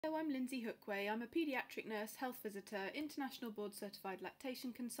Hello, I'm Lyndsey Hookway. I'm a paediatric nurse, health visitor, international board certified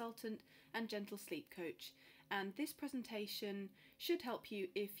lactation consultant and gentle sleep coach. And this presentation should help you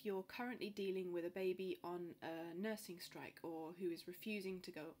if you're currently dealing with a baby on a nursing strike or who is refusing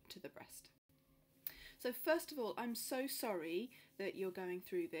to go to the breast. So first of all, I'm so sorry that you're going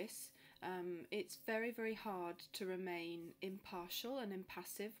through this. It's very, very hard to remain impartial and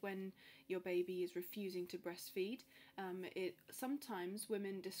impassive when your baby is refusing to breastfeed. Sometimes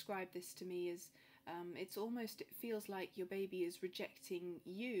women describe this to me as it feels like your baby is rejecting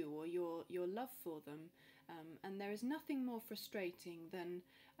you or your love for them. And there is nothing more frustrating than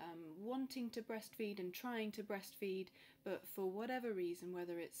wanting to breastfeed and trying to breastfeed, but for whatever reason,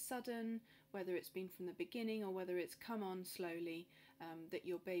 whether it's sudden, whether it's been from the beginning, or whether it's come on slowly, that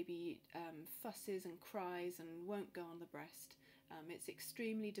your baby fusses and cries and won't go on the breast. It's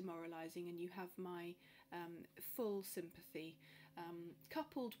extremely demoralising, and you have my full sympathy,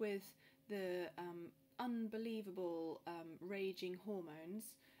 coupled with the unbelievable raging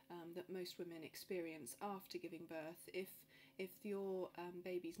hormones that most women experience after giving birth. If your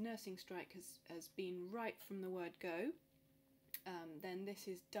baby's nursing strike has been right from the word go, then this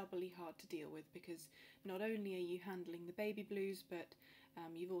is doubly hard to deal with, because not only are you handling the baby blues, but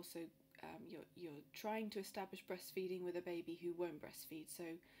you've also you're trying to establish breastfeeding with a baby who won't breastfeed. So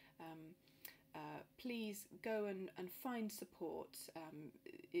please go and find support.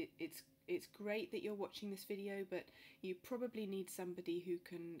 It's great that you're watching this video, but you probably need somebody who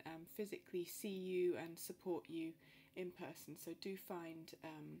can physically see you and support you in person. So do find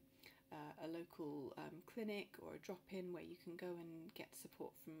a local clinic or a drop-in where you can go and get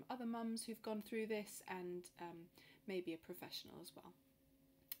support from other mums who've gone through this, and maybe a professional as well.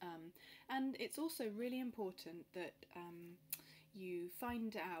 And it's also really important that you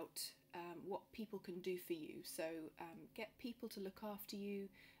find out what people can do for you. So get people to look after you,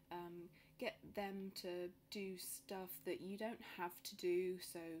 get them to do stuff that you don't have to do.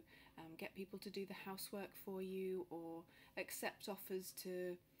 So get people to do the housework for you, or accept offers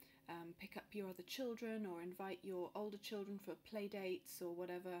to pick up your other children or invite your older children for play dates or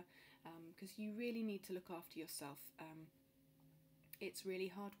whatever, because you really need to look after yourself. It's really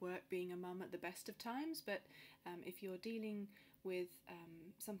hard work being a mum at the best of times, but if you're dealing with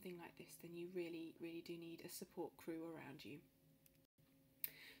something like this, then you really, really do need a support crew around you.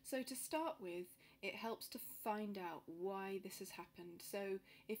 So to start with, it helps to find out why this has happened. So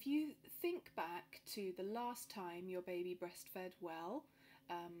if you think back to the last time your baby breastfed well,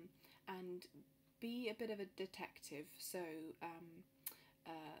 and be a bit of a detective. So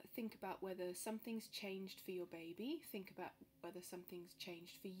think about whether something's changed for your baby, think about whether something's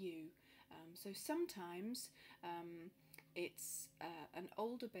changed for you. So sometimes it's an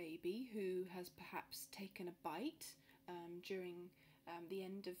older baby who has perhaps taken a bite during the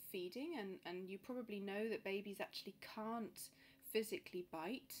end of feeding, and you probably know that babies actually can't physically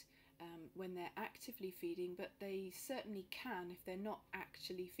bite when they're actively feeding, but they certainly can if they're not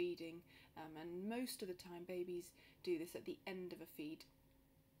actually feeding, and most of the time babies do this at the end of a feed.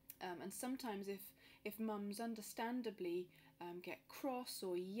 And sometimes if mums understandably get cross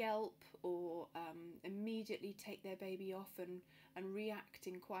or yelp or immediately take their baby off and react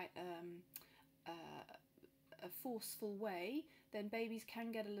in quite a forceful way, then babies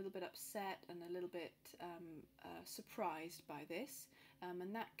can get a little bit upset and a little bit surprised by this,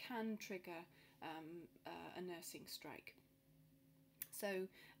 and that can trigger a nursing strike. So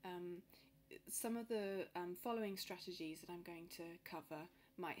some of the following strategies that I'm going to cover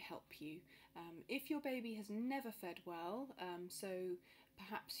might help you. If your baby has never fed well, so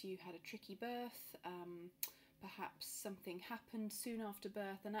perhaps you had a tricky birth, perhaps something happened soon after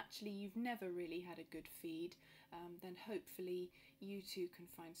birth and actually you've never really had a good feed, then hopefully you too can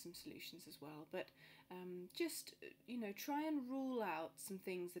find some solutions as well. But just, try and rule out some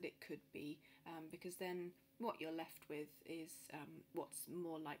things that it could be, because then what you're left with is what's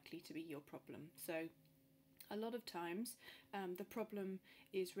more likely to be your problem. So a lot of times the problem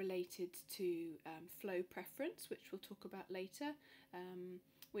is related to flow preference, which we'll talk about later,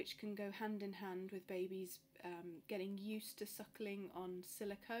 which can go hand in hand with babies getting used to suckling on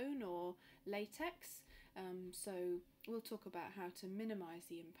silicone or latex. So we'll talk about how to minimise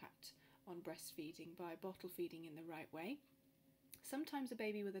the impact on breastfeeding by bottle feeding in the right way. Sometimes a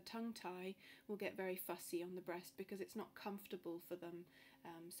baby with a tongue tie will get very fussy on the breast because it's not comfortable for them.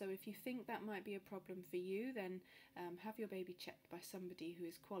 So if you think that might be a problem for you, then have your baby checked by somebody who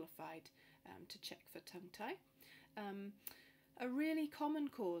is qualified to check for tongue tie. A really common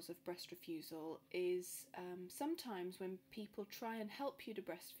cause of breast refusal is sometimes when people try and help you to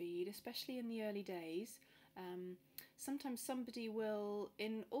breastfeed, especially in the early days, sometimes somebody will,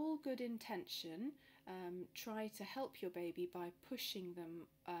 in all good intention, try to help your baby by pushing them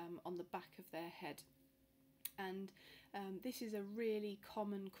on the back of their head. And this is a really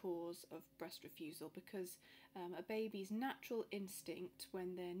common cause of breast refusal, because a baby's natural instinct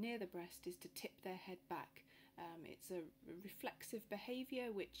when they're near the breast is to tip their head back. It's a reflexive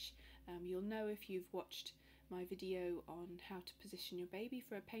behaviour which you'll know if you've watched my video on how to position your baby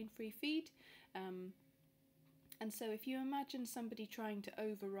for a pain-free feed. And so if you imagine somebody trying to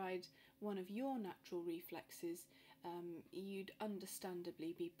override one of your natural reflexes, you'd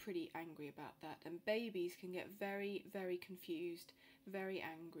understandably be pretty angry about that. And babies can get very, very confused, very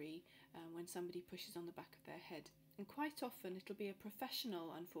angry when somebody pushes on the back of their head. And quite often it'll be a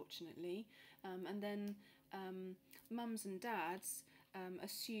professional, unfortunately, and then mums and dads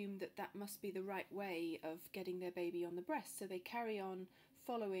assume that that must be the right way of getting their baby on the breast, so they carry on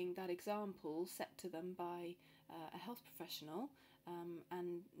following that example set to them by a health professional,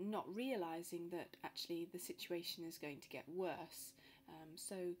 and not realising that actually the situation is going to get worse.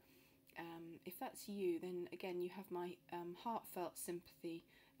 So if that's you, then again you have my heartfelt sympathy,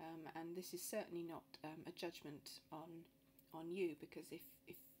 and this is certainly not a judgment on you, because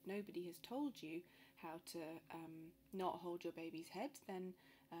if nobody has told you how to not hold your baby's head, then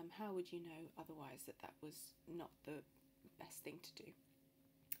how would you know otherwise that that was not the best thing to do?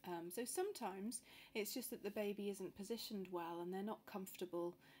 So sometimes it's just that the baby isn't positioned well and they're not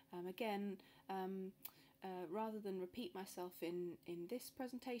comfortable. Again, rather than repeat myself in this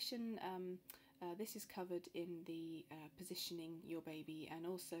presentation, this is covered in the positioning your baby, and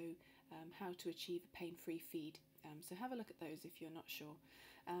also how to achieve a pain-free feed. So have a look at those if you're not sure.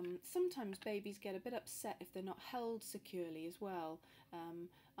 Sometimes babies get a bit upset if they're not held securely as well.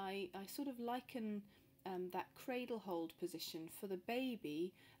 I sort of liken that cradle hold position for the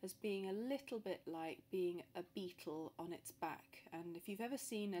baby as being a little bit like being a beetle on its back. And if you've ever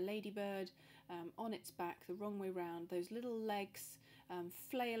seen a ladybird on its back the wrong way round, those little legs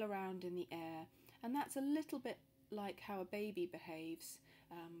flail around in the air, and that's a little bit like how a baby behaves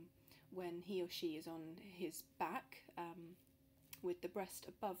when he or she is on his back with the breast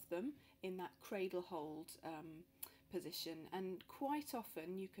above them in that cradle hold position. And quite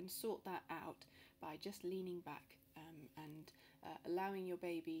often you can sort that out by just leaning back and allowing your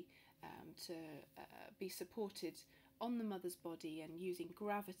baby to be supported on the mother's body, and using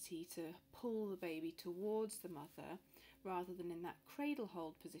gravity to pull the baby towards the mother, rather than in that cradle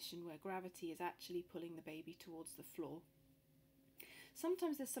hold position where gravity is actually pulling the baby towards the floor.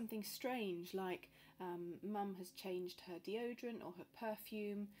 Sometimes there's something strange, like mum has changed her deodorant or her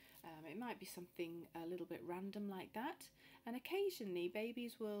perfume. It might be something a little bit random like that. And occasionally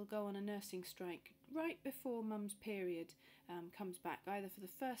babies will go on a nursing strike right before mum's period comes back, either for the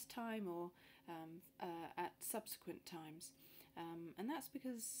first time or at subsequent times. And that's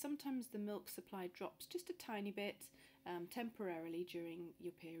because sometimes the milk supply drops just a tiny bit temporarily during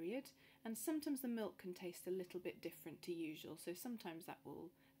your period, and sometimes the milk can taste a little bit different to usual, so sometimes that will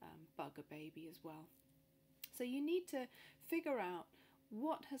bug a baby as well. So you need to figure out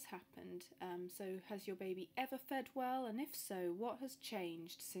what has happened. So has your baby ever fed well, and if so, what has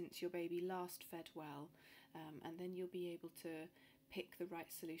changed since your baby last fed well? And then you'll be able to pick the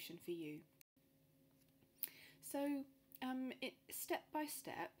right solution for you. So step by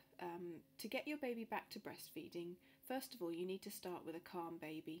step, to get your baby back to breastfeeding, first of all you need to start with a calm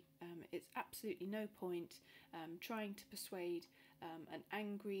baby. It's absolutely no point trying to persuade an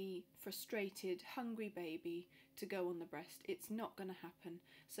angry, frustrated, hungry baby to go on the breast. It's not going to happen.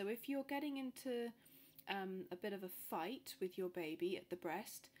 So if you're getting into a bit of a fight with your baby at the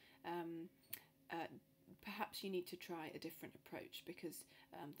breast, perhaps you need to try a different approach, because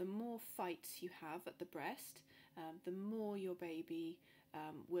the more fights you have at the breast, the more your baby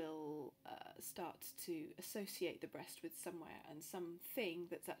will start to associate the breast with somewhere and something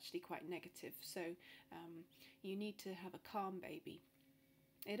that's actually quite negative. So you need to have a calm baby.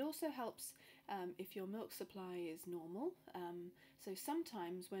 It also helps if your milk supply is normal. So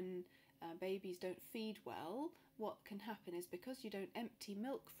sometimes when babies don't feed well, what can happen is, because you don't empty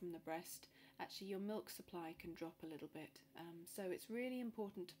milk from the breast, actually your milk supply can drop a little bit. So it's really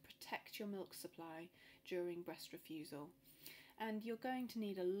important to protect your milk supply during breast refusal. And you're going to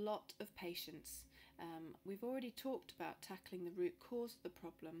need a lot of patience. We've already talked about tackling the root cause of the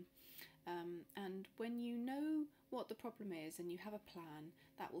problem. And when you know what the problem is and you have a plan,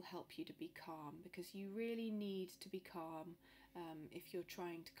 that will help you to be calm, because you really need to be calm if you're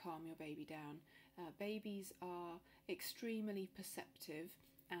trying to calm your baby down. Babies are extremely perceptive,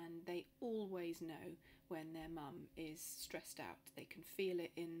 and they always know when their mum is stressed out. They can feel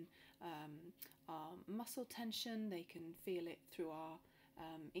it in our muscle tension, they can feel it through our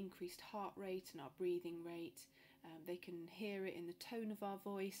increased heart rate and our breathing rate. They can hear it in the tone of our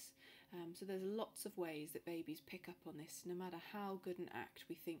voice. So there's lots of ways that babies pick up on this, no matter how good an act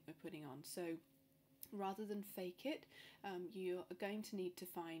we think we're putting on. So rather than fake it, you're going to need to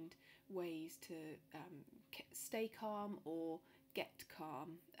find ways to stay calm or get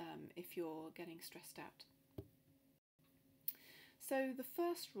calm if you're getting stressed out. So the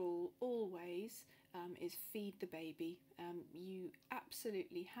first rule always is feed the baby. You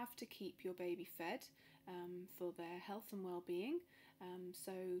absolutely have to keep your baby fed for their health and well-being.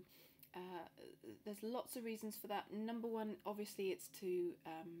 So there's lots of reasons for that. Number one, obviously, it's to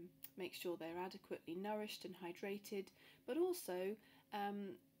make sure they're adequately nourished and hydrated, but also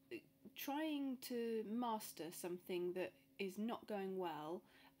trying to master something that is not going well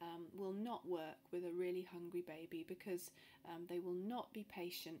will not work with a really hungry baby, because they will not be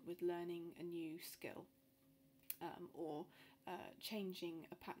patient with learning a new skill or changing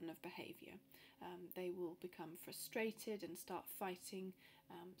a pattern of behaviour. They will become frustrated and start fighting,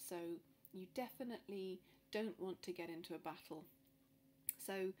 so you definitely don't want to get into a battle.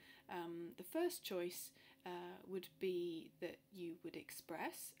 So the first choice would be that you would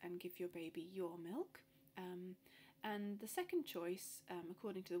express and give your baby your milk. And the second choice,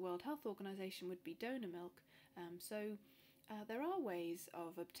 according to the World Health Organization, would be donor milk. So there are ways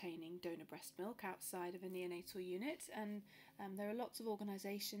of obtaining donor breast milk outside of a neonatal unit, and there are lots of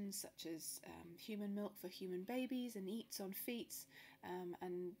organisations such as Human Milk for Human Babies and Eats on Feets,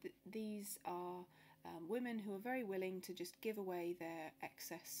 and these are women who are very willing to just give away their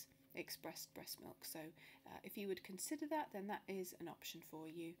excess expressed breast milk. So if you would consider that, then that is an option for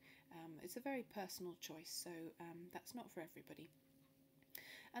you. It's a very personal choice, so that's not for everybody.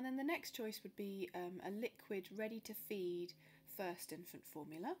 And then the next choice would be a liquid ready to feed first infant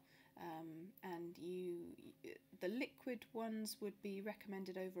formula, and the liquid ones would be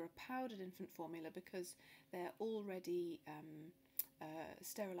recommended over a powdered infant formula because they're already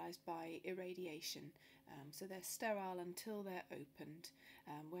sterilised by irradiation, so they're sterile until they're opened,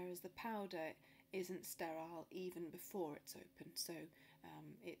 whereas the powder isn't sterile even before it's opened, so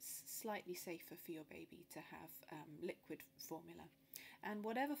it's slightly safer for your baby to have liquid formula. And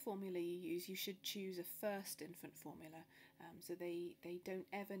whatever formula you use, you should choose a first infant formula, so they don't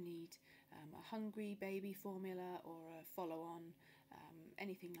ever need a hungry baby formula or a follow-on,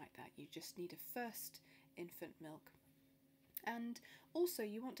 anything like that. You just need a first infant milk. And also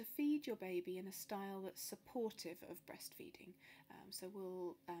you want to feed your baby in a style that's supportive of breastfeeding. So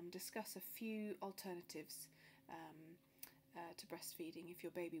we'll discuss a few alternatives to breastfeeding if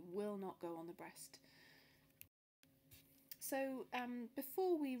your baby will not go on the breast. So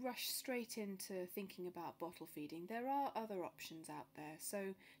before we rush straight into thinking about bottle feeding, there are other options out there.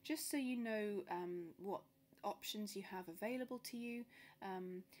 So just so you know what options you have available to you,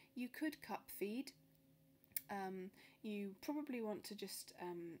 you could cup feed. You probably want to just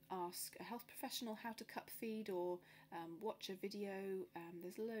ask a health professional how to cup feed, or watch a video.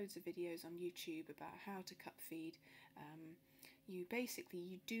 There's loads of videos on YouTube about how to cup feed. You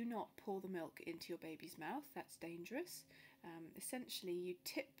do not pour the milk into your baby's mouth. That's dangerous. Essentially, you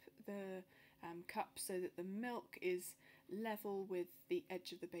tip the cup so that the milk is level with the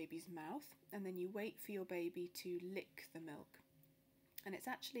edge of the baby's mouth, and then you wait for your baby to lick the milk. And it's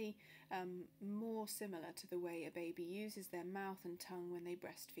actually more similar to the way a baby uses their mouth and tongue when they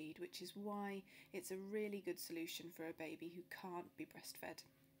breastfeed, which is why it's a really good solution for a baby who can't be breastfed,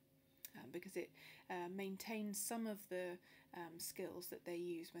 because it maintains some of the skills that they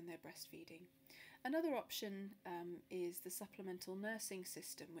use when they're breastfeeding. Another option is the supplemental nursing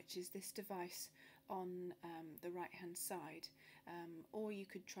system, which is this device on the right hand side, or you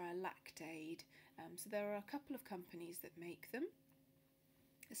could try a Lactaid. So there are a couple of companies that make them.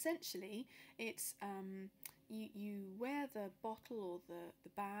 Essentially, it's you wear the bottle or the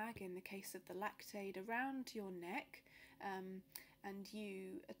bag, in the case of the Lactaid, around your neck, and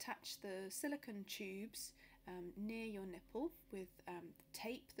you attach the silicone tubes near your nipple with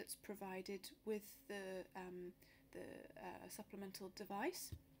tape that's provided with the supplemental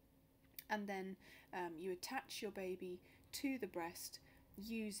device, and then you attach your baby to the breast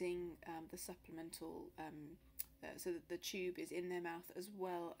using the supplemental so that the tube is in their mouth as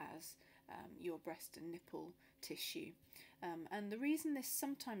well as your breast and nipple tissue. And the reason this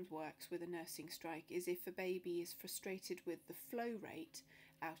sometimes works with a nursing strike is if a baby is frustrated with the flow rate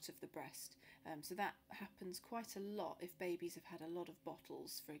out of the breast, So that happens quite a lot if babies have had a lot of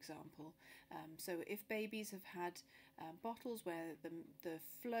bottles, for example. So if babies have had bottles where the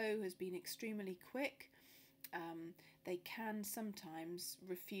flow has been extremely quick, they can sometimes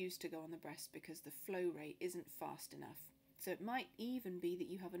refuse to go on the breast because the flow rate isn't fast enough. So it might even be that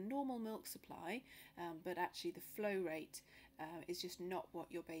you have a normal milk supply, but actually the flow rate is just not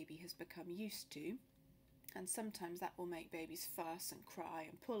what your baby has become used to. And sometimes that will make babies fuss and cry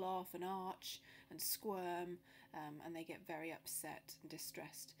and pull off and arch and squirm, and they get very upset and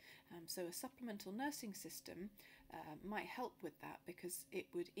distressed. So a supplemental nursing system might help with that, because it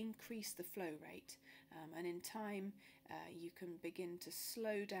would increase the flow rate, and in time you can begin to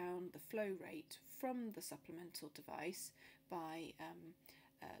slow down the flow rate from the supplemental device by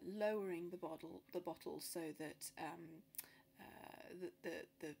lowering the bottle so that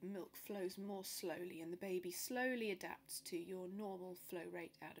the milk flows more slowly and the baby slowly adapts to your normal flow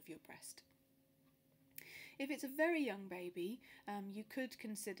rate out of your breast. If it's a very young baby, you could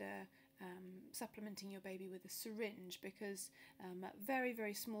consider supplementing your baby with a syringe, because at very,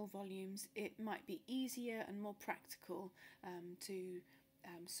 very small volumes it might be easier and more practical to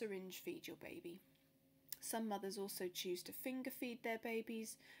syringe feed your baby. Some mothers also choose to finger feed their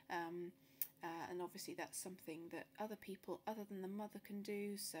babies, and obviously that's something that other people other than the mother can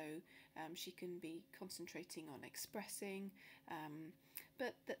do, so she can be concentrating on expressing,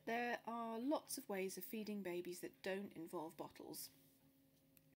 but that there are lots of ways of feeding babies that don't involve bottles.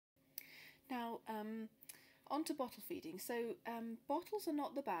 Now, on to bottle feeding. So bottles are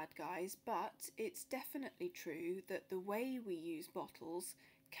not the bad guys, but it's definitely true that the way we use bottles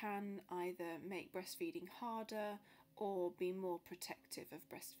can either make breastfeeding harder or be more protective of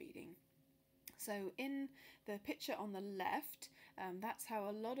breastfeeding. So in the picture on the left, that's how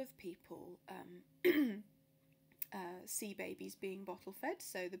a lot of people see babies being bottle fed.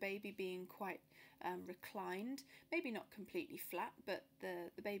 So the baby being quite reclined, maybe not completely flat, but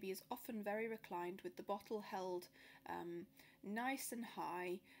the baby is often very reclined with the bottle held nice and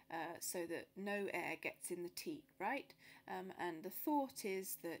high, so that no air gets in the teat, right? And the thought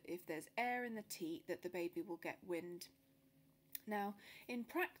is that if there's air in the teat, that the baby will get wind. Now, in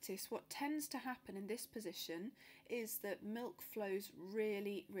practice, what tends to happen in this position is that milk flows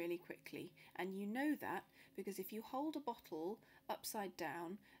really, really quickly. And you know that because if you hold a bottle upside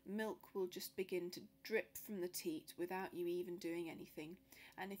down, milk will just begin to drip from the teat without you even doing anything.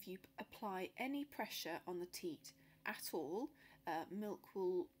 And if you apply any pressure on the teat at all, milk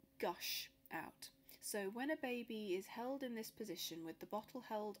will gush out. So when a baby is held in this position with the bottle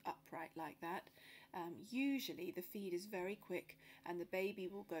held upright like that, usually the feed is very quick and the baby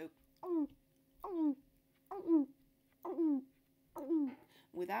will go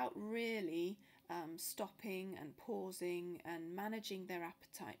without really stopping and pausing and managing their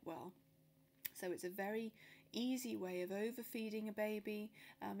appetite well. So it's a very easy way of overfeeding a baby.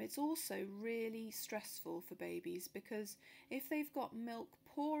 It's also really stressful for babies because if they've got milk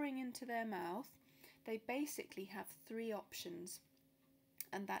pouring into their mouth, they basically have three options,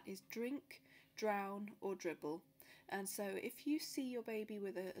 and that is drink, drown or dribble. And so if you see your baby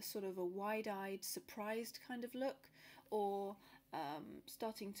with a sort of a wide-eyed, surprised kind of look, or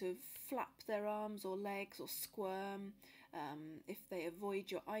starting to flap their arms or legs or squirm, if they avoid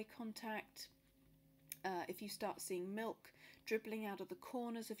your eye contact, if you start seeing milk dribbling out of the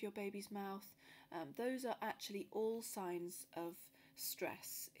corners of your baby's mouth, those are actually all signs of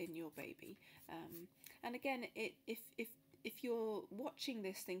stress in your baby. And again, if you're watching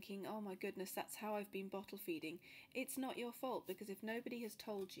this thinking, oh my goodness, that's how I've been bottle feeding, it's not your fault, because if nobody has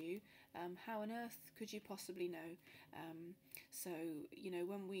told you, how on earth could you possibly know? So, you know,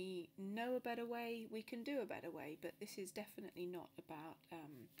 when we know a better way, we can do a better way, but this is definitely not about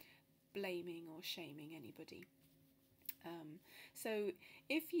blaming or shaming anybody. So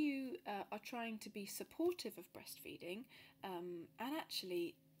if you are trying to be supportive of breastfeeding, and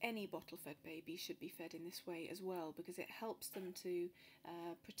actually any bottle-fed baby should be fed in this way as well, because it helps them to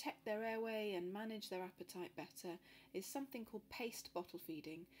protect their airway and manage their appetite better, is something called paced bottle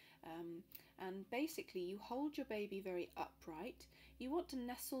feeding. And basically you hold your baby very upright. You want to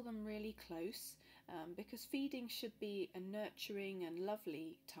nestle them really close, because feeding should be a nurturing and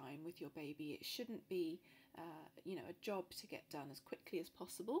lovely time with your baby. It shouldn't be you know, a job to get done as quickly as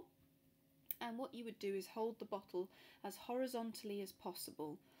possible. And what you would do is hold the bottle as horizontally as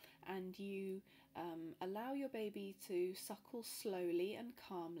possible, and you allow your baby to suckle slowly and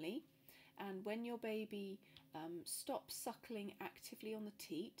calmly. And when your baby stops suckling actively on the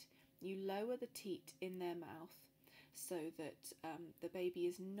teat, you lower the teat in their mouth so that the baby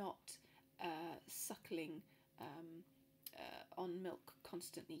is not suckling on milk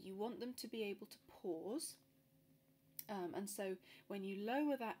constantly. You want them to be able to pause, and so when you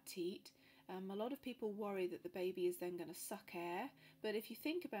lower that teat, a lot of people worry that the baby is then going to suck air, but if you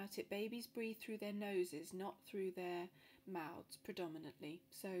think about it, babies breathe through their noses, not through their mouths predominantly.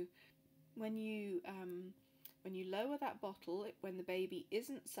 So when you lower that bottle, when the baby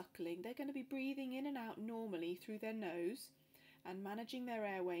isn't suckling, they're going to be breathing in and out normally through their nose and managing their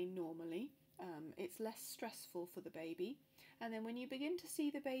airway normally. It's less stressful for the baby. And then when you begin to see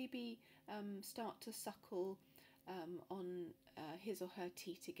the baby start to suckle on his or her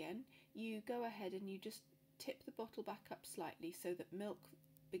teat again, you go ahead and you just tip the bottle back up slightly so that milk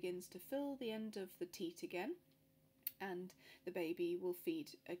begins to fill the end of the teat again, and the baby will feed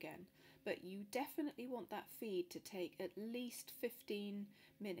again. But you definitely want that feed to take at least 15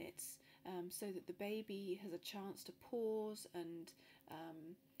 minutes so that the baby has a chance to pause and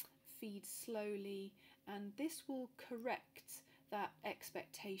feed slowly, and this will correct that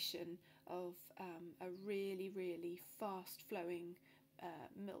expectation of a really fast flowing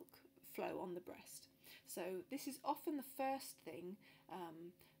milk flow on the breast. So this is often the first thing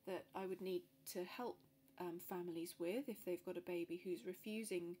that I would need to help families with if they've got a baby who's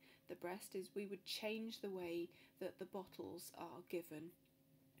refusing the breast, is we would change the way that the bottles are given.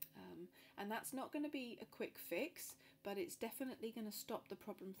 And that's not going to be a quick fix, but it's definitely going to stop the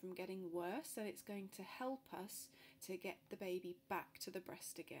problem from getting worse, and it's going to help us to get the baby back to the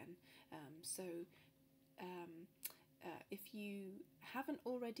breast again. If you haven't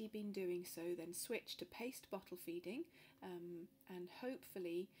already been doing so, then switch to paced bottle feeding, and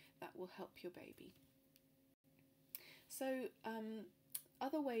hopefully that will help your baby. So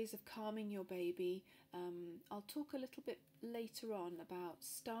other ways of calming your baby, I'll talk a little bit later on about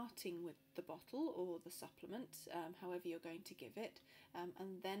starting with the bottle or the supplement, however you're going to give it,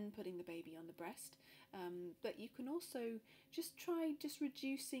 and then putting the baby on the breast. But you can also just try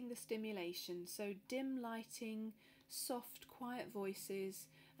reducing the stimulation, so dim lighting, soft quiet voices,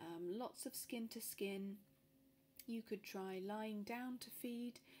 lots of skin to skin. You could try lying down to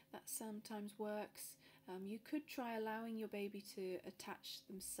feed, that sometimes works. You could try allowing your baby to attach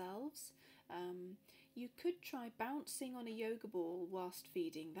themselves. You could try bouncing on a yoga ball whilst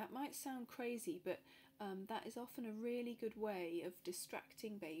feeding. That might sound crazy, but that is often a really good way of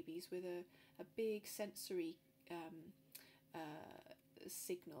distracting babies with a big sensory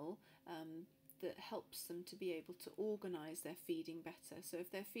signal that helps them to be able to organise their feeding better. So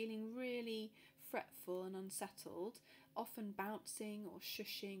if they're feeling really fretful and unsettled, often bouncing or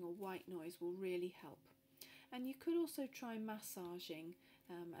shushing or white noise will really help. And you could also try massaging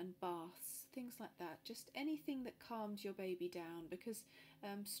and baths, things like that, just anything that calms your baby down, because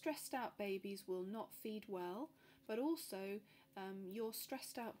stressed out babies will not feed well, but also your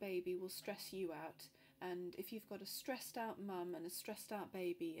stressed out baby will stress you out. And if you've got a stressed out mum and a stressed out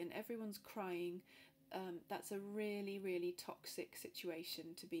baby and everyone's crying, that's a really toxic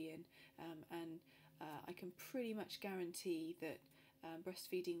situation to be in, and I can pretty much guarantee that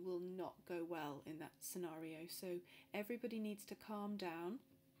breastfeeding will not go well in that scenario. So everybody needs to calm down,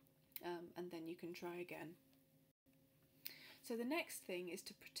 and then you can try again. So the next thing is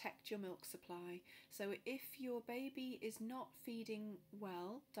to protect your milk supply. So if your baby is not feeding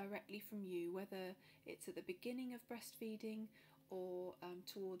well directly from you, whether it's at the beginning of breastfeeding or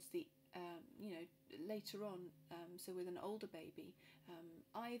towards the later on, so with an older baby,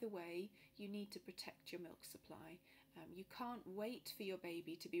 either way you need to protect your milk supply. You can't wait for your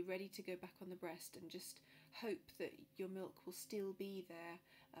baby to be ready to go back on the breast and just hope that your milk will still be there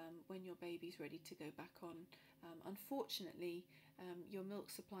when your baby's ready to go back on. Unfortunately, your milk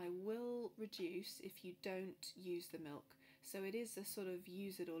supply will reduce if you don't use the milk. So it is a sort of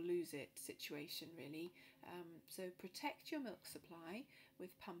use it or lose it situation, really. So protect your milk supply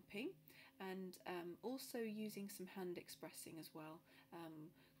with pumping, and also using some hand expressing as well.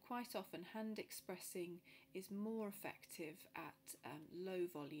 Quite often hand expressing is more effective at low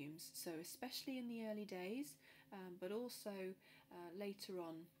volumes, so especially in the early days, but also later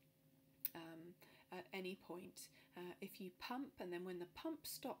on at any point. If you pump, and then when the pump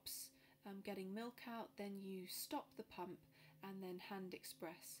stops getting milk out, then you stop the pump and then hand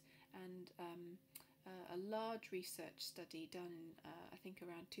express. And a large research study done I think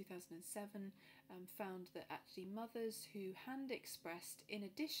around 2007 found that actually mothers who hand expressed in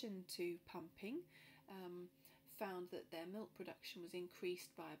addition to pumping found that their milk production was increased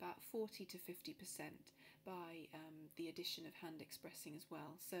by about 40 to 50% by the addition of hand expressing as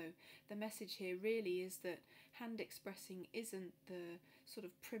well. So the message here really is that hand expressing isn't the sort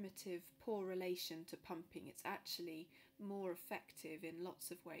of primitive poor relation to pumping. It's actually more effective in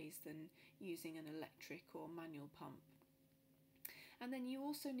lots of ways than using an electric or manual pump. And then you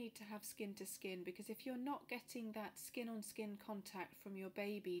also need to have skin to skin, because if you're not getting that skin on skin contact from your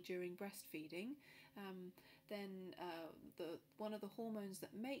baby during breastfeeding, then one of the hormones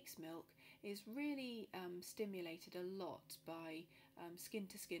that makes milk is really stimulated a lot by skin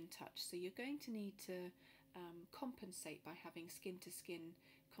to skin touch. So you're going to need to compensate by having skin to skin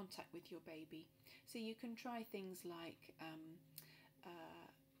contact with your baby. So you can try things like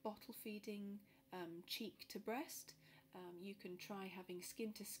bottle feeding, cheek to breast. You can try having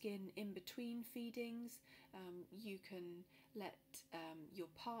skin to skin in between feedings. You can let your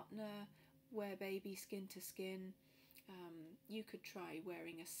partner wear baby skin to skin. You could try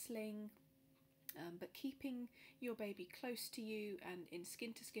wearing a sling, but keeping your baby close to you and in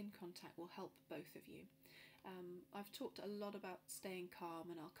skin to skin contact will help both of you. I've talked a lot about staying calm,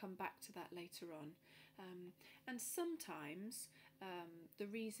 and I'll come back to that later on. And sometimes the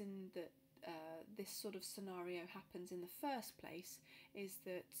reason that this sort of scenario happens in the first place is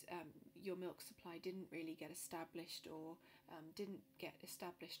that your milk supply didn't really get established, or didn't get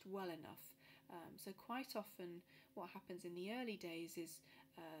established well enough. So quite often what happens in the early days is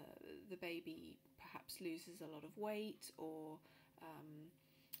the baby perhaps loses a lot of weight, or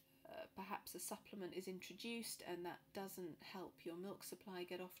perhaps a supplement is introduced and that doesn't help your milk supply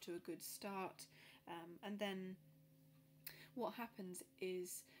get off to a good start. And then what happens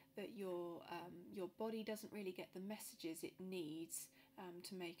is that your body doesn't really get the messages it needs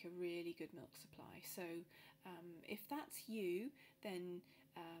to make a really good milk supply. So if that's you, then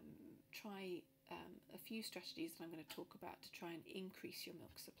try a few strategies that I'm going to talk about to try and increase your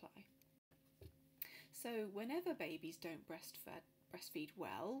milk supply. So whenever babies don't breastfeed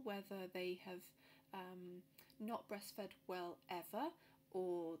well, whether they have not breastfed well ever,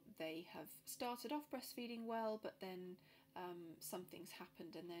 or they have started off breastfeeding well but then something's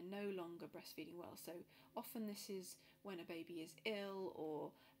happened and they're no longer breastfeeding well. So often this is when a baby is ill,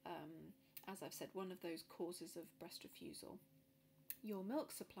 or as I've said, one of those causes of breast refusal. Your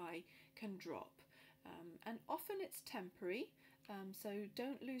milk supply can drop, and often it's temporary, so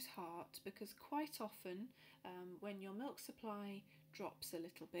don't lose heart, because quite often when your milk supply drops a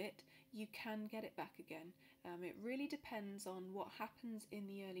little bit, you can get it back again. It really depends on what happens in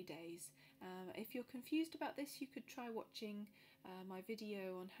the early days. If you're confused about this, you could try watching my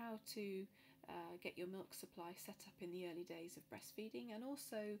video on how to get your milk supply set up in the early days of breastfeeding, and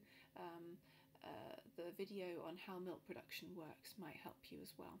also the video on how milk production works might help you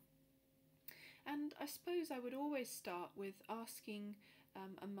as well. And I suppose I would always start with asking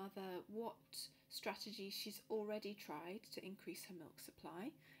a mother what strategies she's already tried to increase her milk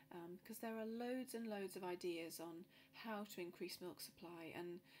supply, because there are loads and loads of ideas on how to increase milk supply,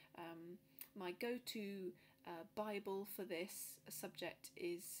 and my go-to Bible for this subject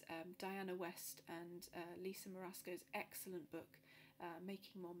is Diana West and Lisa Marasco's excellent book,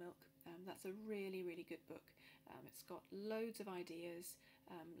 Making More Milk. That's a really, really good book. It's got loads of ideas,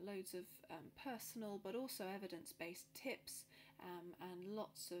 loads of personal but also evidence-based tips, and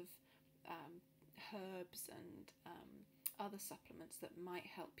lots of herbs and other supplements that might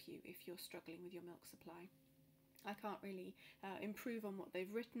help you if you're struggling with your milk supply. I can't really improve on what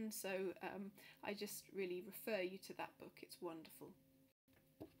they've written, so I just really refer you to that book. It's wonderful.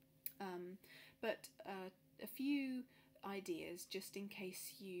 But a few ideas just in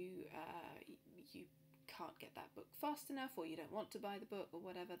case you can't get that book fast enough, or you don't want to buy the book, or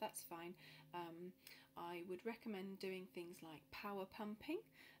whatever, that's fine. I would recommend doing things like power pumping.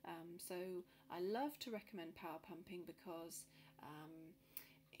 So I love to recommend power pumping because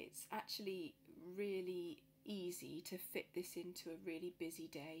it's actually really easy to fit this into a really busy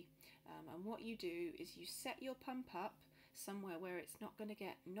day. And what you do is you set your pump up somewhere where it's not going to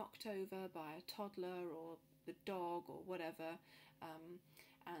get knocked over by a toddler or the dog or whatever,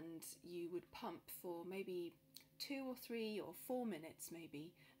 and you would pump for maybe 2 or 3 or 4 minutes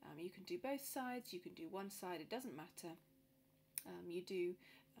maybe. You can do both sides, you can do one side, it doesn't matter. You do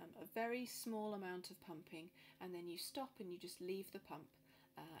a very small amount of pumping, and then you stop and you just leave the pump,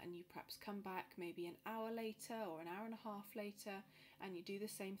 and you perhaps come back maybe an hour later or an hour and a half later, and you do the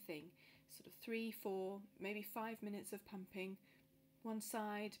same thing, sort of 3, 4, maybe 5 minutes of pumping, one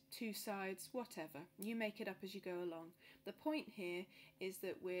side, 2 sides, whatever. You make it up as you go along. The point here is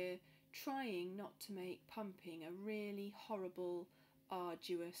that we're trying not to make pumping a really horrible,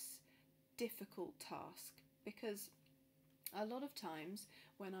 arduous, difficult task, because a lot of times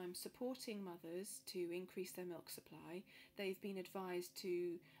when I'm supporting mothers to increase their milk supply, they've been advised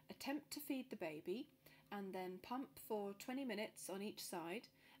to attempt to feed the baby and then pump for 20 minutes on each side,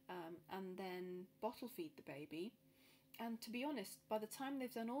 and then bottle feed the baby. And to be honest, by the time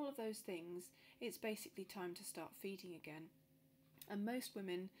they've done all of those things, it's basically time to start feeding again. And most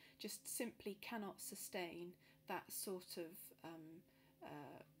women just simply cannot sustain that sort of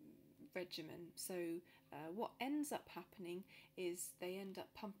regimen. So what ends up happening is they end up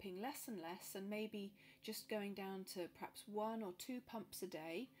pumping less and less, and maybe just going down to perhaps 1 or 2 pumps a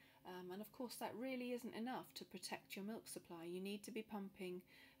day. And of course that really isn't enough to protect your milk supply. You need to be pumping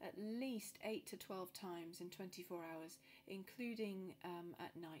at least 8 to 12 times in 24 hours, including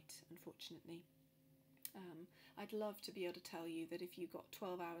at night, unfortunately. I'd love to be able to tell you that if you got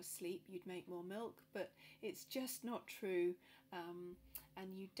 12 hours sleep you'd make more milk, but it's just not true,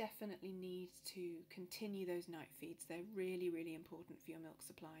 and you definitely need to continue those night feeds. They're really, really important for your milk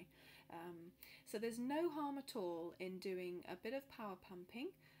supply. So there's no harm at all in doing a bit of power pumping.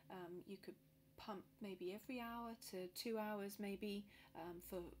 You could pump maybe every hour to 2 hours, maybe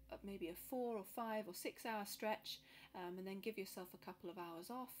for maybe a 4 or 5 or 6 hour stretch, and then give yourself a couple of hours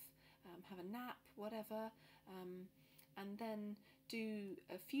off, have a nap, whatever, and then do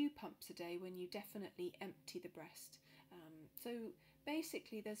a few pumps a day when you definitely empty the breast. So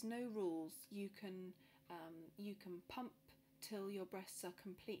basically there's no rules. You can pump till your breasts are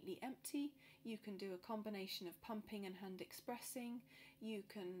completely empty. You can do a combination of pumping and hand expressing. You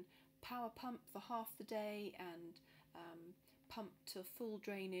can power pump for half the day and pump to full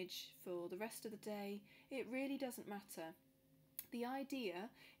drainage for the rest of the day. It really doesn't matter. The idea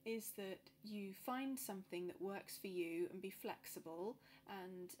is that you find something that works for you and be flexible,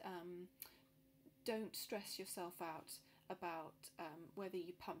 and don't stress yourself out about whether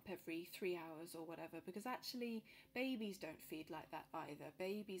you pump every 3 hours or whatever, because actually babies don't feed like that either.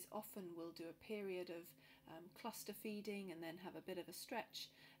 Babies often will do a period of cluster feeding and then have a bit of a stretch,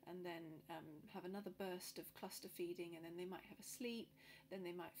 and then have another burst of cluster feeding, and then they might have a sleep, then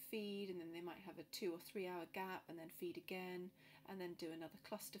they might feed, and then they might have a 2 or 3 hour gap and then feed again, and then do another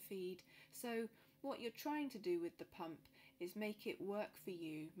cluster feed. So what you're trying to do with the pump is make it work for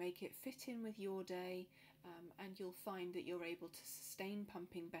you, make it fit in with your day, and you'll find that you're able to sustain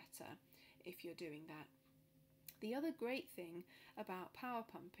pumping better if you're doing that. The other great thing about power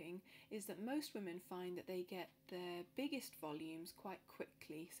pumping is that most women find that they get their biggest volumes quite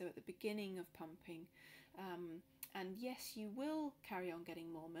quickly, so at the beginning of pumping. And yes, you will carry on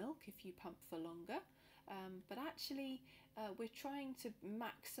getting more milk if you pump for longer, but actually we're trying to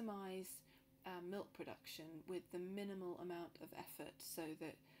maximise milk production with the minimal amount of effort so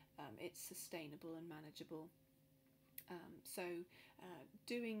that it's sustainable and manageable. So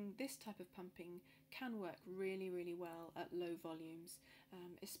doing this type of pumping can work really, really well at low volumes,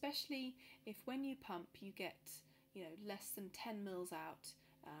 especially if when you pump you get, less than 10 mils out.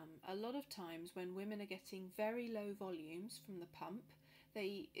 A lot of times when women are getting very low volumes from the pump,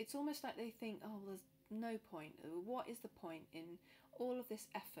 it's almost like they think, oh, there's no point. What is the point in all of this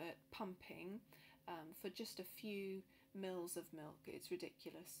effort pumping for just a few mils of milk? It's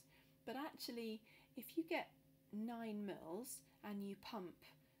ridiculous. But actually, if you get 9 mils and you pump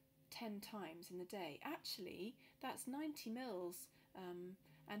 10 times in the day, actually that's 90 mils,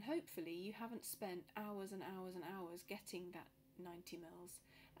 and hopefully you haven't spent hours and hours and hours getting that 90 mils,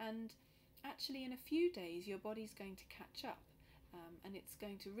 and actually in a few days your body's going to catch up, and it's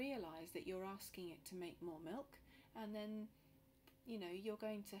going to realise that you're asking it to make more milk, and then you're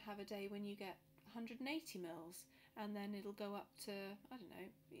going to have a day when you get 180 mils, and then it'll go up to, I don't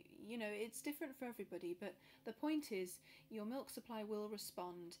know, it's different for everybody, but the point is your milk supply will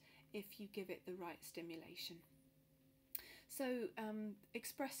respond if you give it the right stimulation. So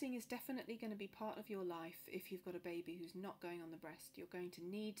expressing is definitely going to be part of your life if you've got a baby who's not going on the breast. You're going to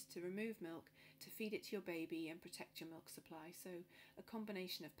need to remove milk to feed it to your baby and protect your milk supply. So a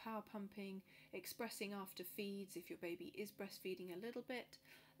combination of power pumping, expressing after feeds if your baby is breastfeeding a little bit,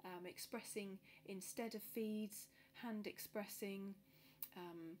 expressing instead of feeds, hand expressing,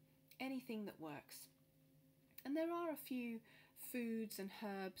 anything that works. And there are a few foods and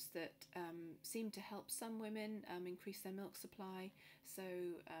herbs that seem to help some women increase their milk supply. So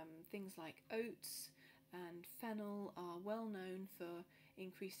things like oats and fennel are well known for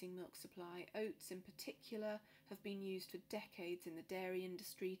increasing milk supply. Oats in particular have been used for decades in the dairy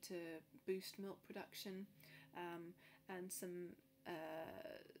industry to boost milk production, and some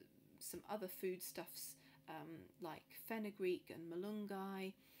other foodstuffs like fenugreek and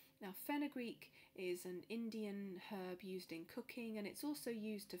mulungai. Now fenugreek is an Indian herb used in cooking, and it's also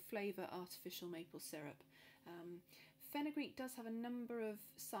used to flavour artificial maple syrup. Fenugreek does have a number of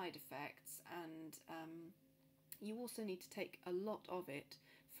side effects, and you also need to take a lot of it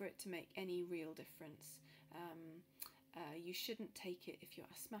for it to make any real difference. You shouldn't take it if you're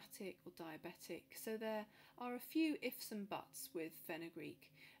asthmatic or diabetic. So there are a few ifs and buts with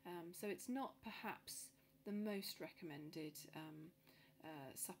fenugreek. So it's not perhaps the most recommended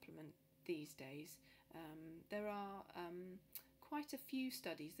supplement these days. There are quite a few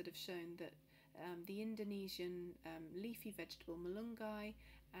studies that have shown that the Indonesian leafy vegetable malunggay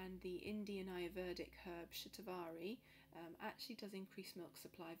and the Indian Ayurvedic herb shatavari actually does increase milk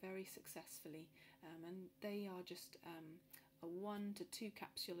supply very successfully, and they are just a 1 to 2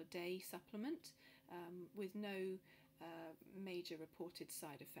 capsule a day supplement with no major reported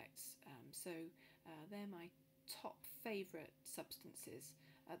side effects. So they're my top favourite substances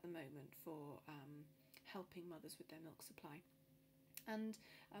at the moment for helping mothers with their milk supply. And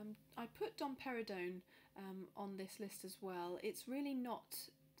I put domperidone on this list as well. It's really not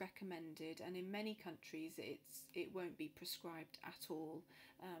recommended, and in many countries it won't be prescribed at all.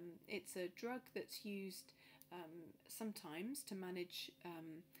 It's a drug that's used sometimes to manage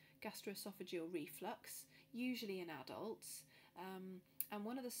gastroesophageal reflux, usually in adults, and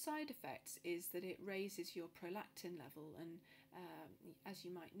one of the side effects is that it raises your prolactin level, and as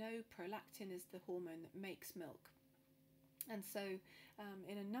you might know, prolactin is the hormone that makes milk. And so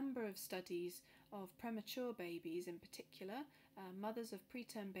in a number of studies of premature babies in particular, mothers of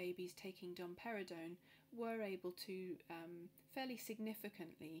preterm babies taking domperidone were able to fairly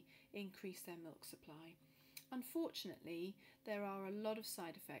significantly increase their milk supply. Unfortunately, there are a lot of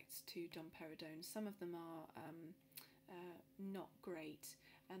side effects to domperidone. Some of them are not great,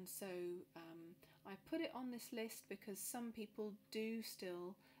 and so I put it on this list because some people do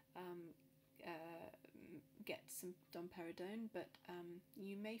still get some domperidone, but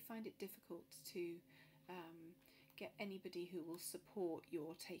you may find it difficult to get anybody who will support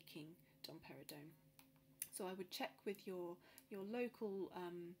your taking domperidone. So I would check with your local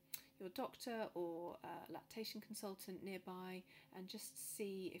your doctor or lactation consultant nearby and just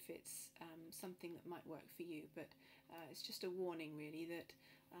see if it's something that might work for you, but it's just a warning really that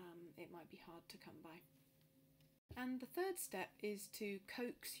it might be hard to come by. And the third step is to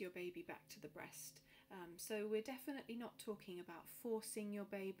coax your baby back to the breast. So we're definitely not talking about forcing your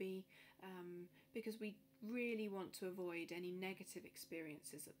baby, because we really want to avoid any negative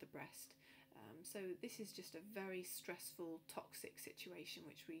experiences at the breast. So this is just a very stressful, toxic situation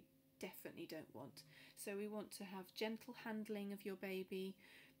which we definitely don't want. So we want to have gentle handling of your baby,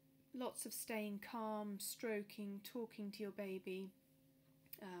 lots of staying calm, stroking, talking to your baby,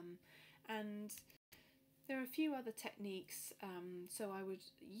 and there are a few other techniques. So I would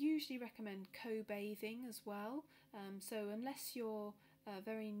usually recommend co-bathing as well. So unless you're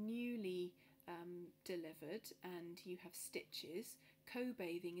very newly delivered and you have stitches,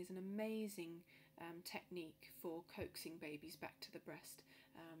 co-bathing is an amazing technique for coaxing babies back to the breast.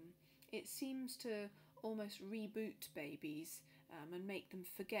 It seems to almost reboot babies and make them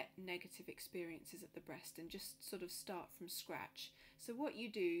forget negative experiences at the breast and just sort of start from scratch. So what you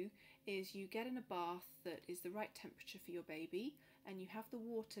do is you get in a bath that is the right temperature for your baby, and you have the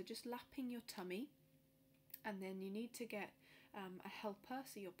water just lapping your tummy, and then you need to get a helper,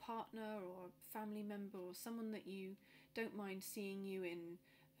 so your partner or a family member or someone that you don't mind seeing you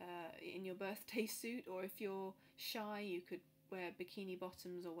in your birthday suit, or if you're shy you could wear bikini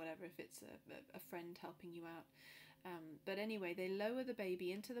bottoms or whatever if it's a friend helping you out. But anyway, they lower the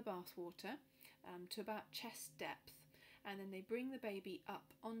baby into the bath water to about chest depth, and then they bring the baby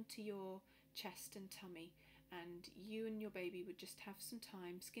up onto your chest and tummy, and you and your baby would just have some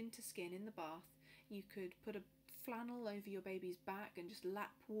time skin to skin in the bath. You could put a flannel over your baby's back and just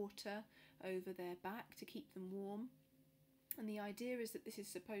lap water over their back to keep them warm. And the idea is that this is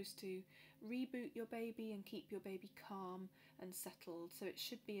supposed to reboot your baby and keep your baby calm and settled, so it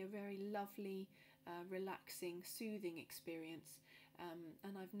should be a very lovely, relaxing, soothing experience.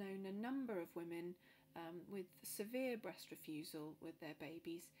 And I've known a number of women with severe breast refusal with their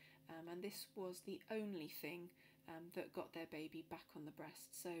babies, and this was the only thing that got their baby back on the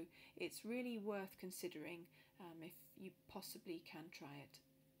breast. So it's really worth considering if you possibly can try it.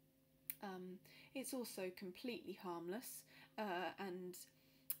 It's also completely harmless, and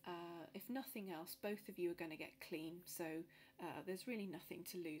if nothing else, both of you are going to get clean, so there's really nothing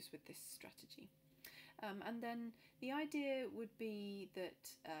to lose with this strategy. And then the idea would be that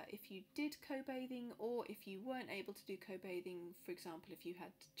if you did co-bathing, or if you weren't able to do co-bathing, for example if you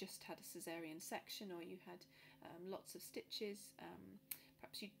had just had a cesarean section or you had lots of stitches,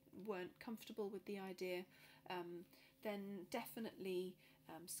 perhaps you weren't comfortable with the idea, then definitely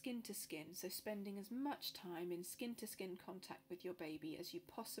skin to skin, so spending as much time in skin to skin contact with your baby as you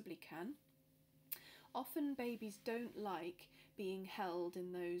possibly can. Often babies don't like being held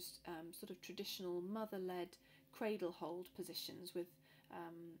in those sort of traditional mother-led cradle hold positions with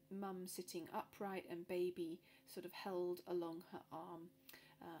mum sitting upright and baby sort of held along her arm.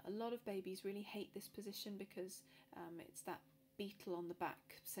 A lot of babies really hate this position because it's that beetle on the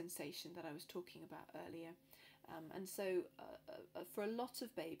back sensation that I was talking about earlier. And so for a lot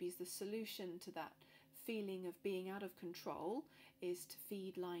of babies, the solution to that feeling of being out of control is to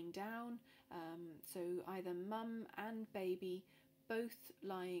feed lying down. So either mum and baby both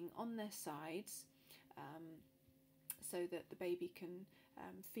lying on their sides, so that the baby can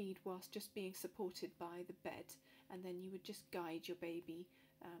feed whilst just being supported by the bed, and then you would just guide your baby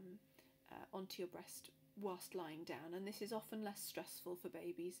onto your breast whilst lying down, and this is often less stressful for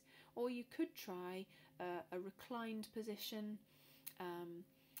babies. Or you could try a reclined position,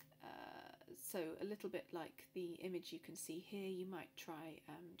 so a little bit like the image you can see here. You might try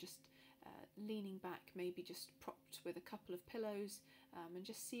just leaning back, maybe just propped with a couple of pillows, and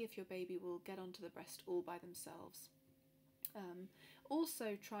just see if your baby will get onto the breast all by themselves.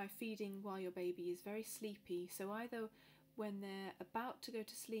 Also try feeding while your baby is very sleepy, so either when they're about to go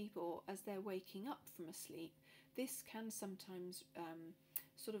to sleep or as they're waking up from a sleep. This can sometimes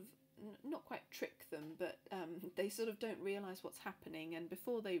sort of not quite trick them, but they sort of don't realise what's happening, and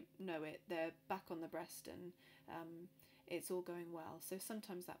before they know it, they're back on the breast and it's all going well. So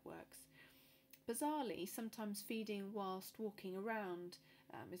sometimes that works. Bizarrely, sometimes feeding whilst walking around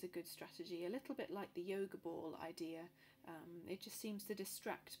is a good strategy, a little bit like the yoga ball idea. It just seems to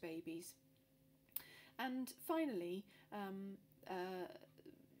distract babies. And finally,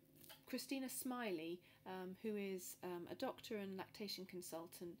 Christina Smiley, who is a doctor and lactation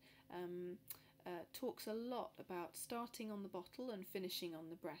consultant, talks a lot about starting on the bottle and finishing on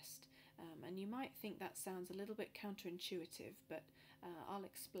the breast. And you might think that sounds a little bit counterintuitive, but I'll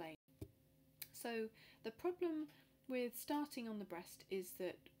explain. So the problem with starting on the breast is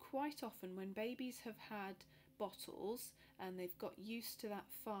that quite often when babies have had bottles and they've got used to that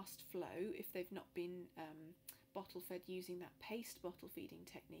fast flow, if they've not been bottle fed using that paced bottle feeding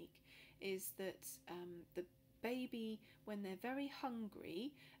technique, is that the baby, when they're very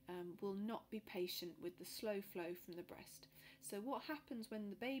hungry, will not be patient with the slow flow from the breast. So what happens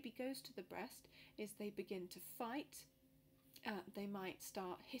when the baby goes to the breast is they begin to fight. They might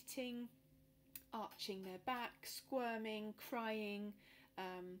start hitting, arching their back, squirming, crying.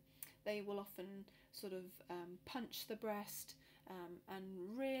 They will often sort of punch the breast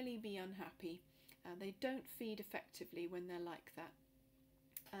and really be unhappy. They don't feed effectively when they're like that.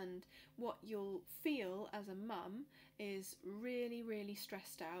 And what you'll feel as a mum is really, really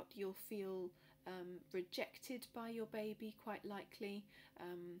stressed out. You'll feel rejected by your baby, quite likely,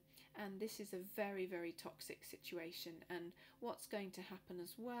 and this is a very, very toxic situation. And what's going to happen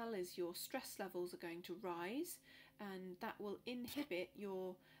as well is your stress levels are going to rise, and that will inhibit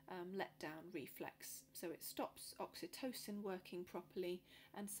your letdown reflex, so it stops oxytocin working properly,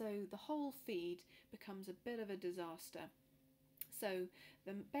 and so the whole feed becomes a bit of a disaster. So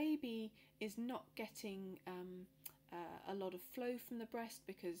the baby is not getting a lot of flow from the breast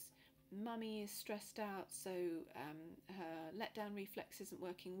because mummy is stressed out, so her letdown reflex isn't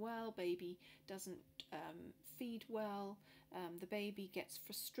working well. Baby doesn't feed well. The baby gets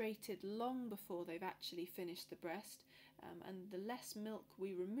frustrated long before they've actually finished the breast, and the less milk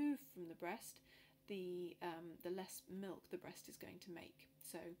we remove from the breast, the less milk the breast is going to make.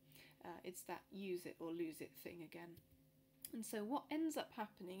 So it's that use it or lose it thing again. And so what ends up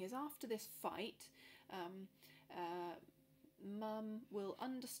happening is after this fight, mum will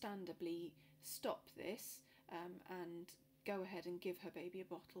understandably stop this and go ahead and give her baby a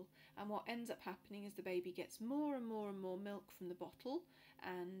bottle. And what ends up happening is the baby gets more and more and more milk from the bottle,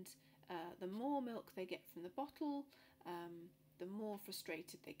 and the more milk they get from the bottle, the more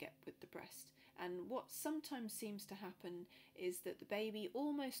frustrated they get with the breast. And what sometimes seems to happen is that the baby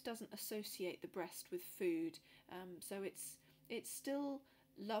almost doesn't associate the breast with food, so it's still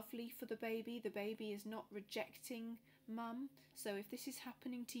lovely for the baby. The baby is not rejecting mum. So if this is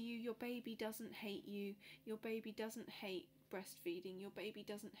happening to you, your baby doesn't hate you, your baby doesn't hate breastfeeding, your baby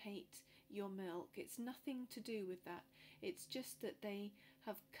doesn't hate your milk. It's nothing to do with that. It's just that they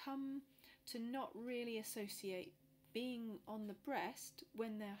have come to not really associate being on the breast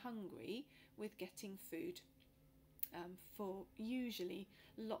when they're hungry with getting food, for usually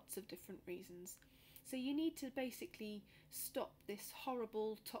lots of different reasons. So you need to basically stop this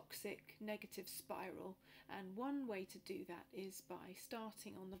horrible, toxic, negative spiral, and one way to do that is by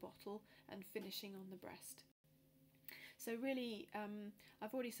starting on the bottle and finishing on the breast. So really,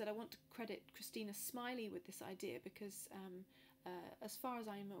 I've already said I want to credit Christina Smiley with this idea because as far as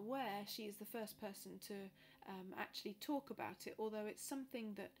I'm aware, she is the first person to actually talk about it, although it's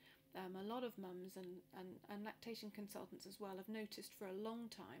something that a lot of mums and lactation consultants as well have noticed for a long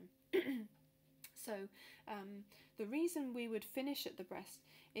time. So the reason we would finish at the breast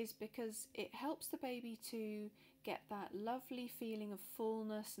is because it helps the baby to get that lovely feeling of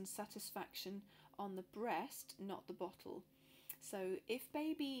fullness and satisfaction on the breast, not the bottle. So if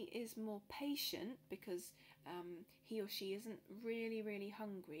baby is more patient because he or she isn't really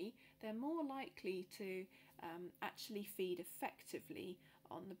hungry, they're more likely to actually feed effectively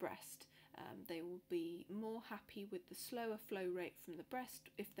on the breast. They will be more happy with the slower flow rate from the breast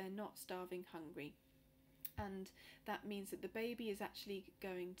if they're not starving hungry. And that means that the baby is actually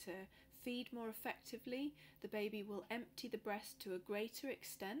going to feed more effectively. The baby will empty the breast to a greater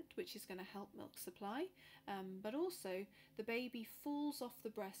extent, which is going to help milk supply, but also the baby falls off the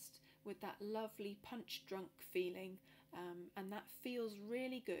breast with that lovely punch drunk feeling, and that feels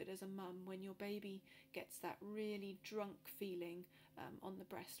really good as a mum when your baby gets that really drunk feeling on the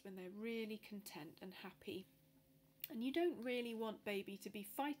breast, when they're really content and happy. And you don't really want baby to be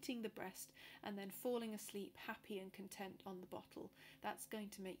fighting the breast and then falling asleep happy and content on the bottle. That's going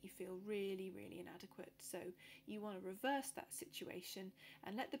to make you feel really inadequate. So you want to reverse that situation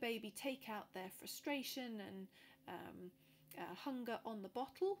and let the baby take out their frustration and hunger on the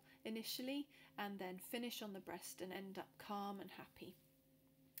bottle initially, and then finish on the breast and end up calm and happy.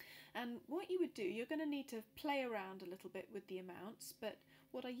 And what you would do, you're going to need to play around a little bit with the amounts, but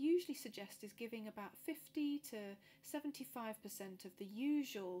what I usually suggest is giving about 50 to 75% of the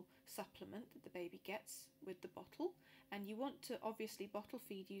usual supplement that the baby gets with the bottle. And you want to obviously bottle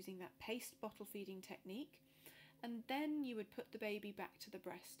feed using that paced bottle feeding technique. And then you would put the baby back to the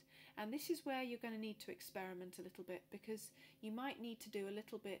breast. And this is where you're going to need to experiment a little bit, because you might need to do a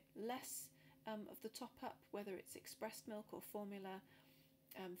little bit less of the top up, whether it's expressed milk or formula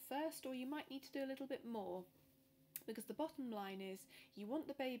first, or you might need to do a little bit more, because the bottom line is you want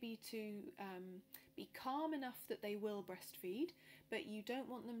the baby to be calm enough that they will breastfeed, but you don't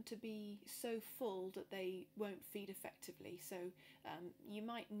want them to be so full that they won't feed effectively. So you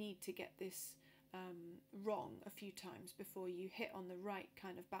might need to get this wrong a few times before you hit on the right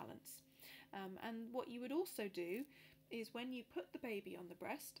kind of balance. And what you would also do is, when you put the baby on the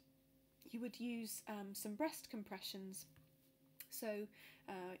breast, you would use some breast compressions. So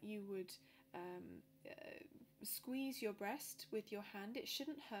you would squeeze your breast with your hand. It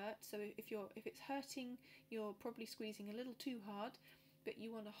shouldn't hurt, so if it's hurting, you're probably squeezing a little too hard, but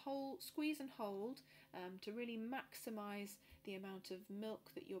you want to squeeze and hold to really maximize the amount of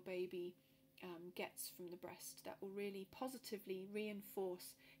milk that your baby gets from the breast. That will really positively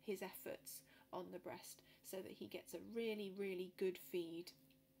reinforce his efforts on the breast, so that he gets a really good feed.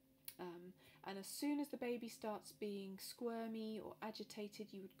 And as soon as the baby starts being squirmy or agitated,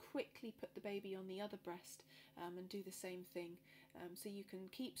 you would quickly put the baby on the other breast and do the same thing. So you can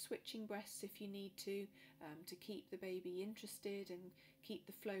keep switching breasts if you need to keep the baby interested and keep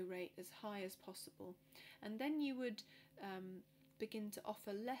the flow rate as high as possible. And then you would begin to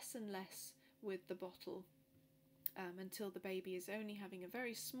offer less and less with the bottle until the baby is only having a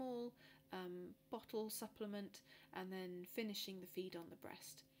very small bottle supplement, and then finishing the feed on the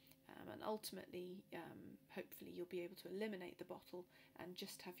breast. And ultimately, hopefully, you'll be able to eliminate the bottle and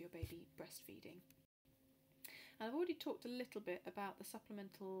just have your baby breastfeeding. And I've already talked a little bit about the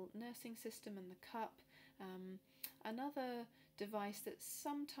supplemental nursing system and the cup. Another device that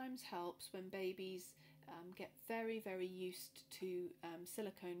sometimes helps when babies get very used to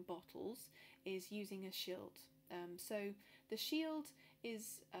silicone bottles is using a shield. So the shield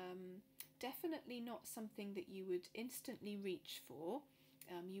is definitely not something that you would instantly reach for.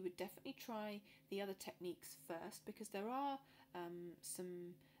 You would definitely try the other techniques first, because there are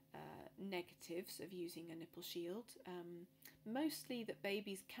some negatives of using a nipple shield. Mostly that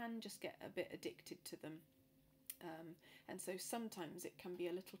babies can just get a bit addicted to them. And so sometimes it can be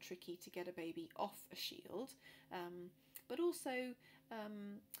a little tricky to get a baby off a shield. But also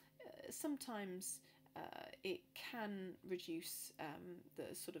sometimes it can reduce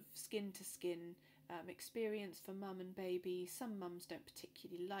the sort of skin-to-skin experience for mum and baby. Some mums don't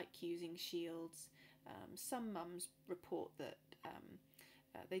particularly like using shields. Some mums report that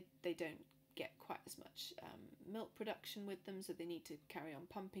they don't get quite as much milk production with them, so they need to carry on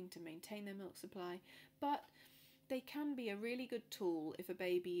pumping to maintain their milk supply. But they can be a really good tool if a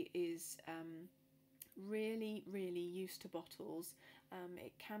baby is really used to bottles.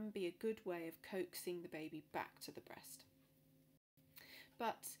 It can be a good way of coaxing the baby back to the breast.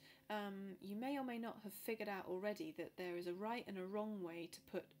 But you may or may not have figured out already that there is a right and a wrong way to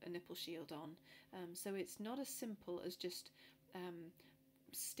put a nipple shield on. So it's not as simple as just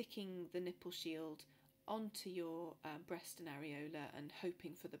sticking the nipple shield onto your breast and areola and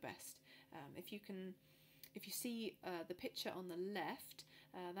hoping for the best. If you see the picture on the left,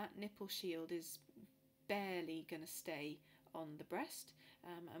 that nipple shield is barely going to stay on the breast.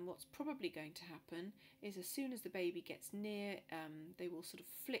 And what's probably going to happen is as soon as the baby gets near, they will sort of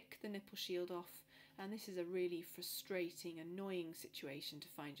flick the nipple shield off, and this is a really frustrating, annoying situation to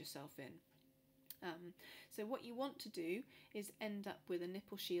find yourself in. So what you want to do is end up with a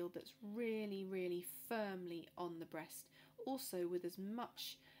nipple shield that's really, really firmly on the breast, also with as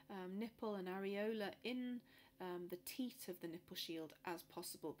much nipple and areola in the teat of the nipple shield as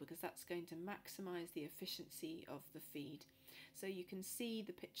possible, because that's going to maximize the efficiency of the feed. So you can see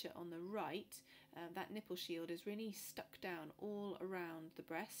the picture on the right, that nipple shield is really stuck down all around the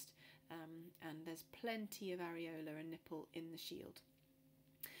breast, and there's plenty of areola and nipple in the shield.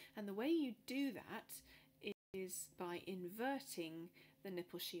 And the way you do that is by inverting the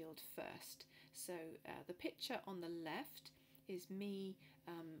nipple shield first. So the picture on the left is me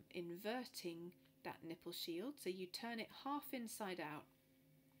inverting that nipple shield. So you turn it half inside out,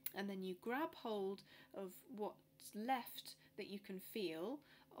 and then you grab hold of what's left that you can feel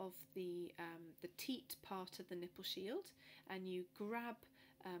of the teat part of the nipple shield, and you grab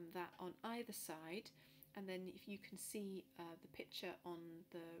that on either side. And then if you can see the picture on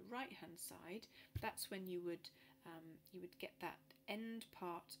the right hand side, that's when you would get that end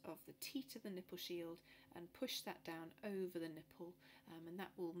part of the teat of the nipple shield and push that down over the nipple, and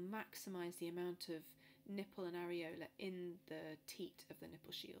that will maximize the amount of nipple and areola in the teat of the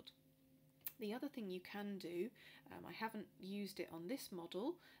nipple shield. The other thing you can do, I haven't used it on this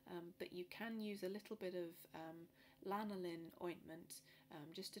model, but you can use a little bit of lanolin ointment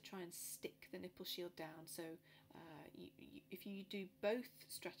just to try and stick the nipple shield down. So if you do both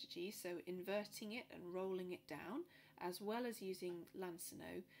strategies, so inverting it and rolling it down, as well as using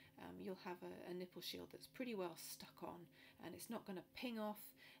Lansino, you'll have a nipple shield that's pretty well stuck on, and it's not going to ping off,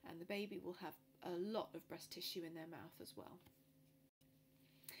 and the baby will have a lot of breast tissue in their mouth as well.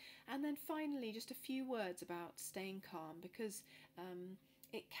 And then finally, just a few words about staying calm, because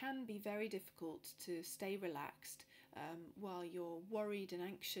it can be very difficult to stay relaxed while you're worried and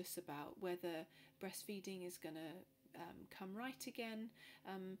anxious about whether breastfeeding is going to come right again.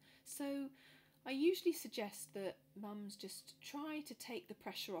 So I usually suggest that mums just try to take the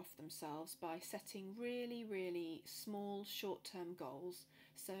pressure off themselves by setting really, really small short-term goals.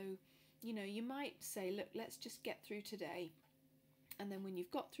 So, you know, you might say, look, let's just get through today. And then when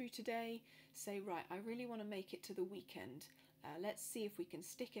you've got through today, say, right, I really want to make it to the weekend. Let's see if we can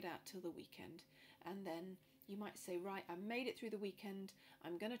stick it out till the weekend. And then you might say, right, I made it through the weekend.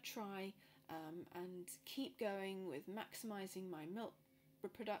 I'm going to try and keep going with maximising my milk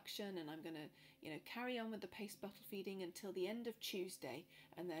production, and I'm going to, you know, carry on with the pace bottle feeding until the end of Tuesday.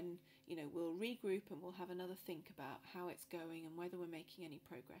 And then, you know, we'll regroup and we'll have another think about how it's going and whether we're making any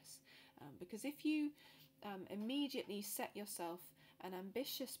progress. Because if you immediately set yourself an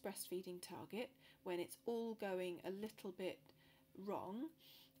ambitious breastfeeding target when it's all going a little bit wrong,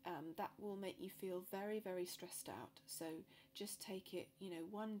 that will make you feel very, very stressed out. So just take it, you know,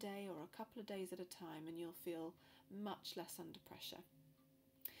 one day or a couple of days at a time, and you'll feel much less under pressure.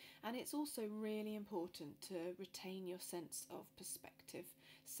 And it's also really important to retain your sense of perspective.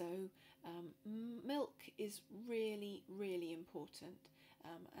 So milk is really, really important.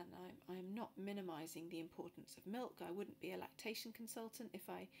 And I'm not minimising the importance of milk. I wouldn't be a lactation consultant if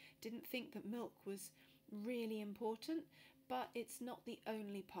I didn't think that milk was really important, but it's not the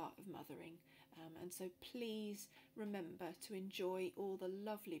only part of mothering. And so please remember to enjoy all the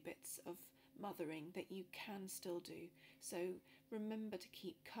lovely bits of mothering that you can still do. So remember to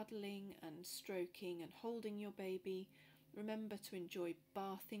keep cuddling and stroking and holding your baby. Remember to enjoy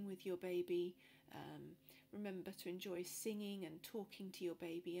bathing with your baby. Remember to enjoy singing and talking to your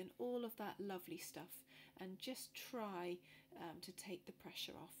baby and all of that lovely stuff, and just try to take the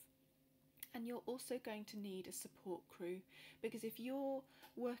pressure off. And you're also going to need a support crew, because if you're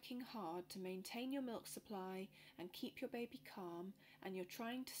working hard to maintain your milk supply and keep your baby calm, and you're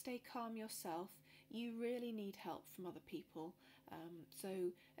trying to stay calm yourself, you really need help from other people. So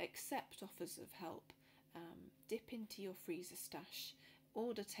accept offers of help, dip into your freezer stash,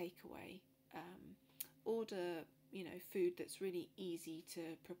 order takeaway, order, you know, food that's really easy to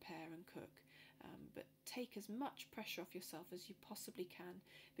prepare and cook, but take as much pressure off yourself as you possibly can,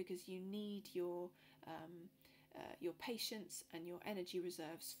 because you need your patience and your energy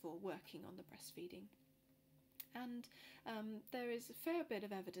reserves for working on the breastfeeding. And there is a fair bit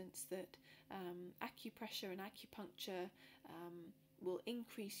of evidence that acupressure and acupuncture will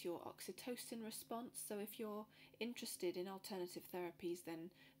increase your oxytocin response. So if you're interested in alternative therapies,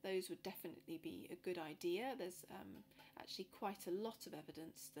 then those would definitely be a good idea. There's actually quite a lot of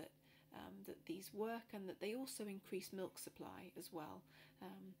evidence that that these work, and that they also increase milk supply as well.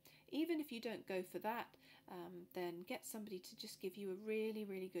 Even if you don't go for that, then get somebody to just give you a really,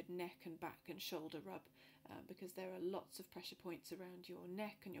 really good neck and back and shoulder rub, because there are lots of pressure points around your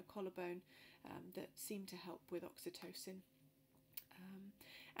neck and your collarbone that seem to help with oxytocin.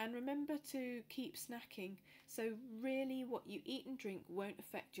 And remember to keep snacking. So really what you eat and drink won't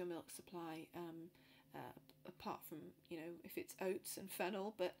affect your milk supply, apart from, if it's oats and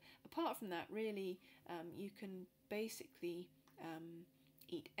fennel. But apart from that, really, you can basically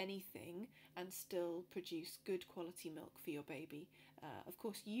eat anything and still produce good quality milk for your baby. Of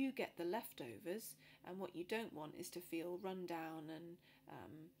course, you get the leftovers, and what you don't want is to feel run down and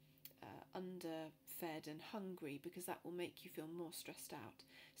underfed and hungry, because that will make you feel more stressed out.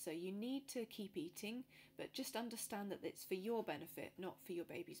 So you need to keep eating, but just understand that it's for your benefit, not for your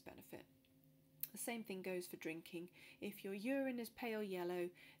baby's benefit. The same thing goes for drinking. If your urine is pale yellow,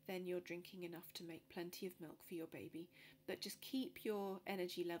 then you're drinking enough to make plenty of milk for your baby. But just keep your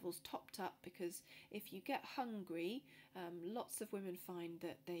energy levels topped up, because if you get hungry, lots of women find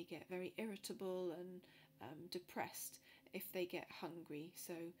that they get very irritable and depressed if they get hungry.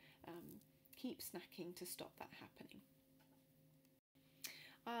 So keep snacking to stop that happening.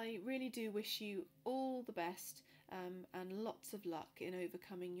 I really do wish you all the best and lots of luck in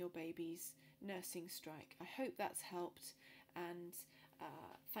overcoming your baby's nursing strike. I hope that's helped, and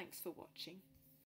thanks for watching.